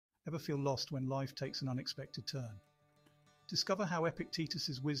Ever feel lost when life takes an unexpected turn? Discover how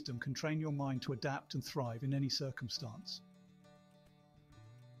Epictetus's wisdom can train your mind to adapt and thrive in any circumstance.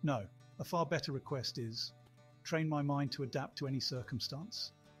 No, a far better request is, train my mind to adapt to any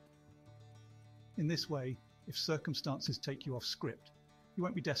circumstance. In this way, if circumstances take you off script, you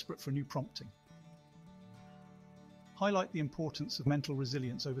won't be desperate for a new prompting. Highlight the importance of mental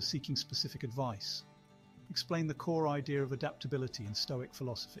resilience over seeking specific advice. Explain the core idea of adaptability in Stoic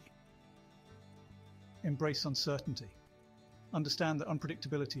philosophy. Embrace uncertainty. Understand that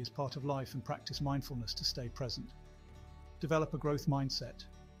unpredictability is part of life and practice mindfulness to stay present. Develop a growth mindset.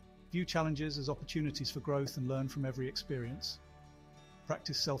 View challenges as opportunities for growth and learn from every experience.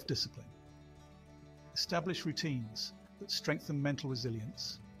 Practice self-discipline. Establish routines that strengthen mental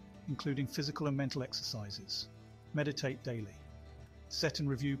resilience, including physical and mental exercises. Meditate daily. Set and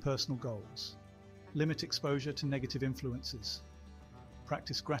review personal goals. Limit exposure to negative influences.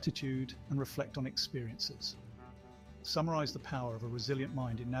 Practice gratitude and reflect on experiences. Summarize the power of a resilient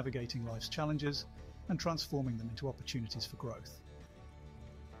mind in navigating life's challenges and transforming them into opportunities for growth.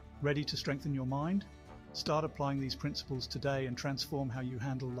 Ready to strengthen your mind? Start applying these principles today and transform how you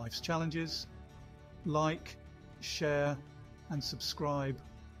handle life's challenges. Like, share, and subscribe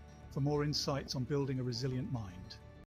for more insights on building a resilient mind.